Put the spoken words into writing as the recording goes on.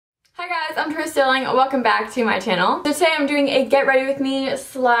Hi guys, I'm toristerling. Welcome back to my channel. So today I'm doing a get ready with me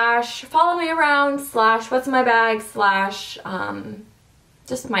slash follow me around slash what's in my bag slash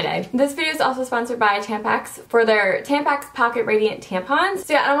just my day. This video is also sponsored by Tampax for their Tampax Pocket Radiant tampons.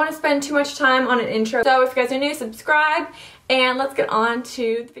 So yeah, I don't want to spend too much time on an intro. So if you guys are new, subscribe and let's get on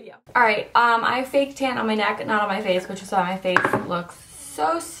to the video. Alright, I have fake tan on my neck, not on my face, which is why my face looks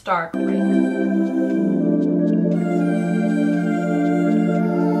so stark right now.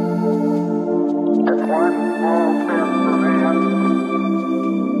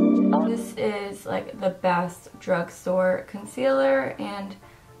 This is like the best drugstore concealer and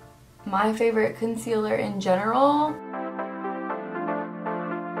my favorite concealer in general.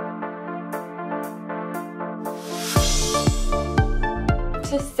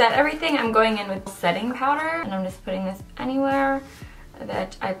 To set everything, I'm going in with setting powder and I'm just putting this anywhere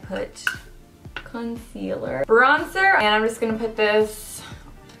that I put concealer. Bronzer, and I'm just gonna put this,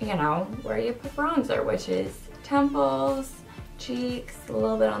 you know, where you put bronzer, which is temples, cheeks, a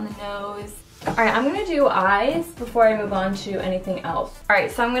little bit on the nose. Alright, I'm gonna do eyes before I move on to anything else.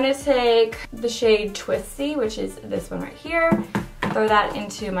 Alright, so I'm gonna take the shade Twisty, which is this one right here, throw that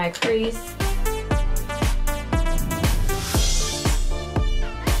into my crease.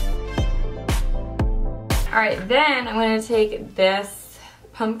 Alright, then I'm gonna take this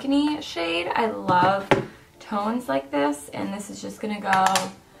pumpkin-y shade. I love tones like this, and this is just gonna go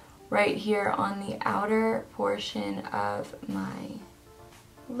right here on the outer portion of my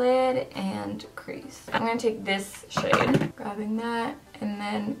lid and crease. I'm gonna take this shade, grabbing that, and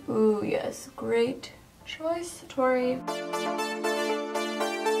then, ooh yes, great choice, Tori.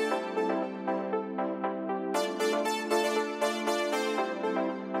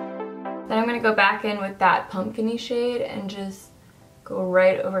 Then I'm gonna go back in with that pumpkin-y shade and just go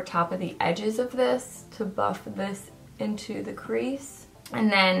right over top of the edges of this to buff this into the crease. And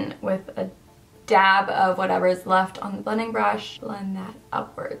then with a dab of whatever is left on the blending brush, blend that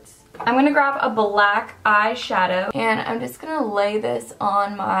upwards. I'm gonna grab a black eyeshadow and I'm just gonna lay this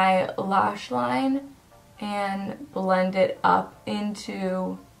on my lash line and blend it up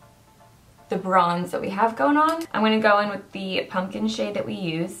into the bronze that we have going on. I'm gonna go in with the pumpkin shade that we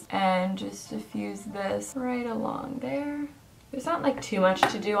use and just diffuse this right along there. There's not like too much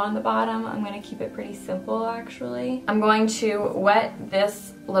to do on the bottom. I'm gonna keep it pretty simple actually. I'm going to wet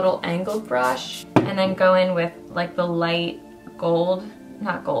this little angled brush and then go in with like the light gold,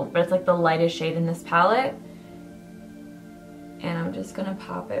 not gold, but it's like the lightest shade in this palette. And I'm just gonna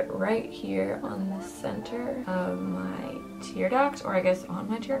pop it right here on the center of my tear duct, or I guess on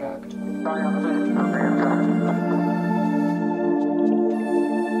my tear duct.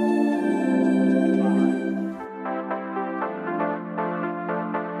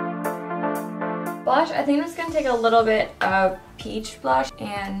 Blush, I think I'm just gonna take a little bit of peach blush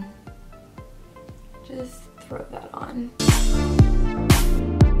and just throw that on.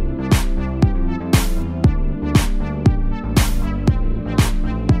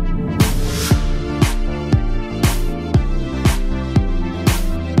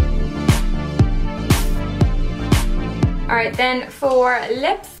 Alright, then for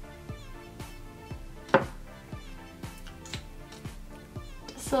lips,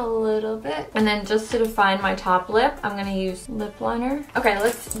 a little bit, and then just to define my top lip I'm gonna use lip liner. Okay,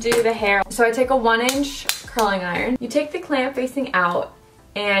 let's do the hair. So I take a 1-inch curling iron, you take the clamp facing out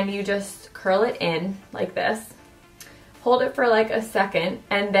and you just curl it in like this, hold it for like a second,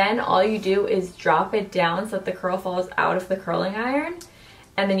 and then all you do is drop it down so that the curl falls out of the curling iron,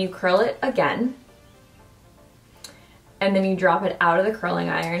 and then you curl it again, and then you drop it out of the curling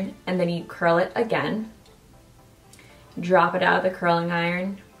iron, and then you curl it again, drop it out of the curling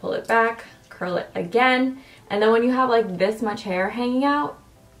iron, pull it back, curl it again, and then when you have like this much hair hanging out,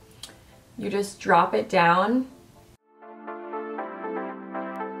 you just drop it down.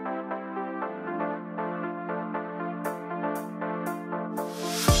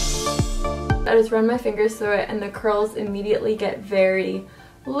 I just run my fingers through it and the curls immediately get very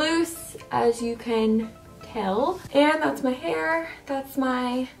loose, as you can tell. And that's my hair, that's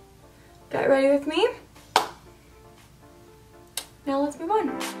my get ready with me. Now let's move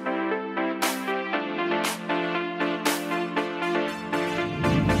on.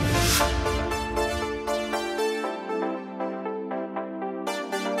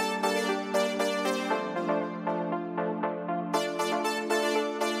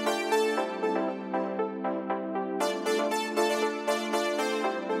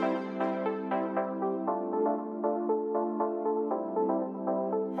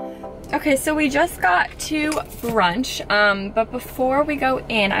 Okay, so we just got to brunch, but before we go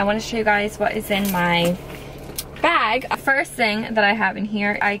in, I want to show you guys what is in my bag. bag. First thing that I have in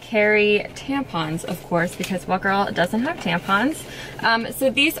here, I carry tampons, of course, because what girl doesn't have tampons? So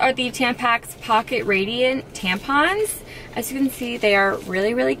these are the Tampax Pocket Radiant tampons. As you can see, they are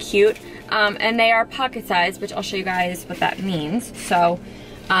really, really cute. And they are pocket size, which I'll show you guys what that means. So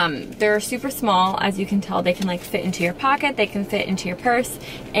they're super small. As you can tell, they can like fit into your pocket, they can fit into your purse,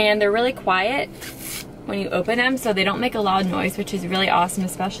 and they're really quiet when you open them, so they don't make a loud noise, which is really awesome,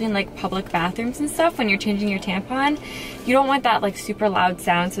 especially in like public bathrooms and stuff. When you're changing your tampon, you don't want that like super loud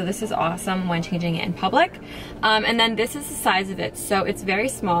sound, so this is awesome when changing it in public. And then this is the size of it, so it's very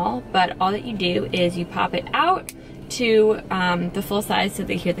small, but all that you do is you pop it out to the full size so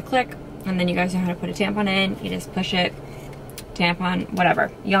they hear the click, and then you guys know how to put a tampon in. You just push it, tampon, whatever.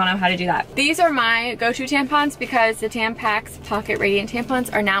 Y'all know how to do that. These are my go-to tampons because the Tampax Pocket Radiant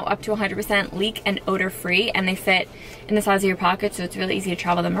tampons are now up to 100% leak and odor free, and they fit in the size of your pocket, so it's really easy to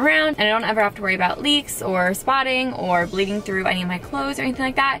travel them around, and I don't ever have to worry about leaks or spotting or bleeding through any of my clothes or anything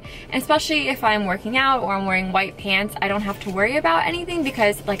like that. And especially if I'm working out or I'm wearing white pants, I don't have to worry about anything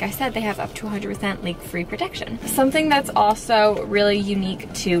because, like I said, they have up to 100% leak-free protection. Something that's also really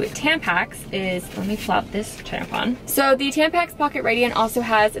unique to Tampax is, let me pull out this tampon. So the Tampax Pocket Radiant also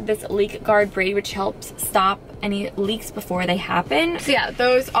has this leak guard braid, which helps stop any leaks before they happen. So yeah,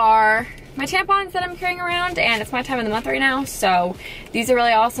 those are my tampons that I'm carrying around, and it's my time of the month right now, so these are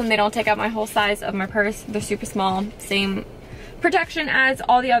really awesome. They don't take up my whole size of my purse. They're super small, same protection as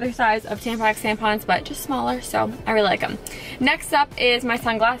all the other size of Tampax tampons, but just smaller, so I really like them. Next up is my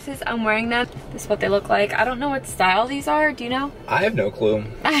sunglasses. I'm wearing them. This is what they look like. I don't know what style these are. Do you know? I have no clue.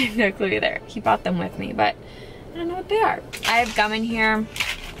 I have no clue either. He bought them with me, but I don't know what they are. I have gum in here.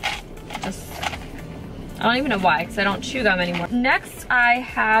 I don't even know why, because I don't chew gum anymore. Next, I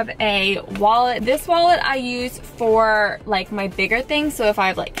have a wallet. This wallet I use for like my bigger things. So if I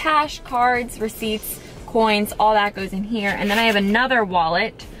have like cash, cards, receipts, coins, all that goes in here. And then I have another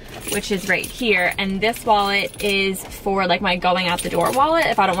wallet, which is right here. And this wallet is for like my going out the door wallet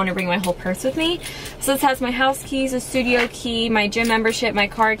if I don't want to bring my whole purse with me. So this has my house keys, a studio key, my gym membership, my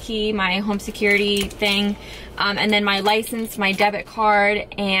car key, my home security thing, and then my license, my debit card,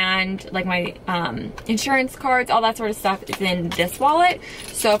 and like my insurance cards, all that sort of stuff is in this wallet.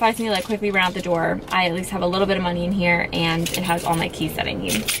 So if I need to like quickly run out the door, I at least have a little bit of money in here, and it has all my keys that I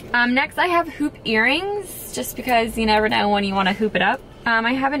need. Next I have hoop earrings, just because you never know when you want to hoop it up.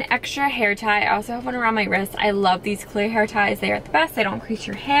 I have an extra hair tie. I also have one around my wrist. I love these clear hair ties. They are the best. They don't crease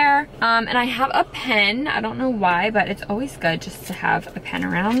your hair. And I have a pen. I don't know why, but it's always good just to have a pen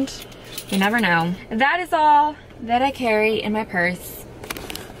around. You never know. That is all that I carry in my purse.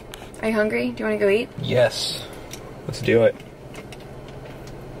 Are you hungry? Do you want to go eat? Yes. Let's do it.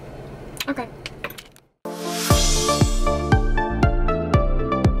 Okay.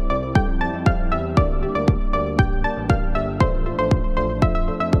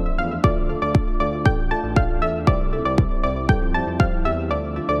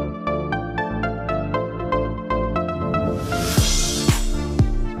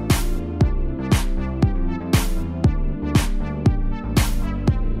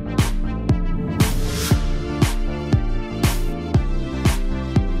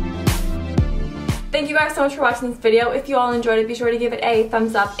 Thank you guys so much for watching this video. If you all enjoyed it, be sure to give it a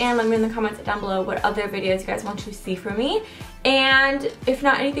thumbs up and let me know in the comments down below what other videos you guys want to see from me. And if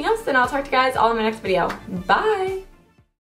not anything else, then I'll talk to you guys all in my next video. Bye!